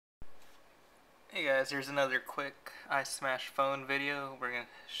Hey guys, here's another quick I Smash Phone video. We're going to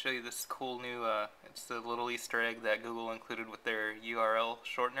show you this cool new, it's the little Easter egg that Google included with their URL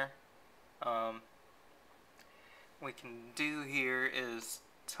shortener. What we can do here is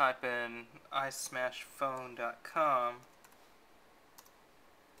type in ismashphone.com.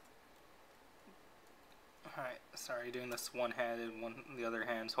 Alright, sorry, doing this one-handed, the other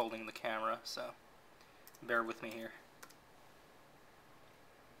hand's holding the camera, so bear with me here.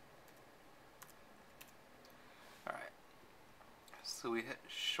 Alright, so we hit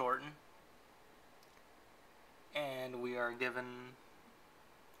shorten, and we are given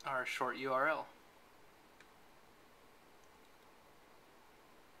our short URL.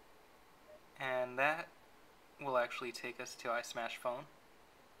 And that will actually take us to iSmashPhone.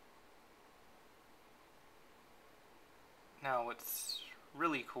 Now what's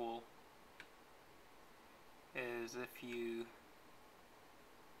really cool is if you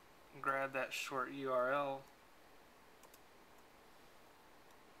grab that short URL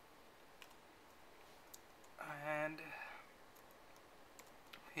and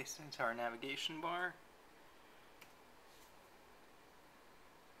paste it into our navigation bar,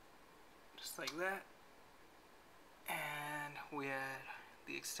 just like that, and we add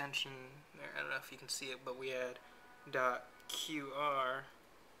the extension there. I don't know if you can see it, but we add .qr,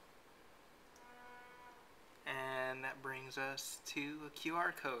 and that brings us to a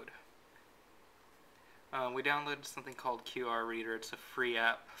QR code. We downloaded something called QR Reader. It's a free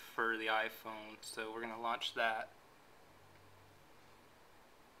app for the iPhone, so we're going to launch that.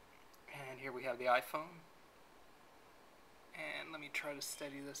 And here we have the iPhone. And let me try to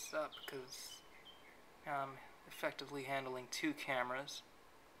steady this up because I'm effectively handling two cameras.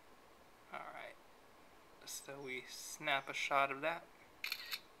 Alright, so we snap a shot of that.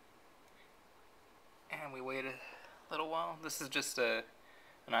 And we wait a little while. This is just an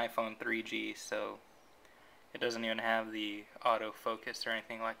iPhone 3G, so it doesn't even have the autofocus or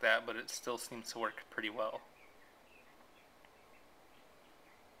anything like that, but it still seems to work pretty well.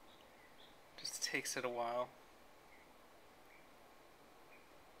 Just takes it a while.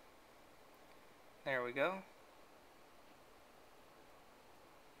 There we go.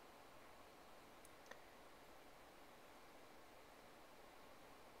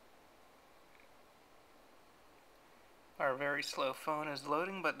 Our very slow phone is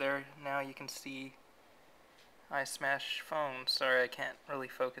loading, but there now you can see iSmashPhone. Sorry I can't really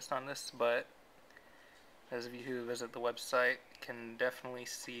focus on this, but those of you who visit the website can definitely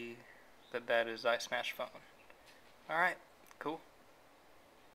see that that is iSmashPhone. Alright, cool.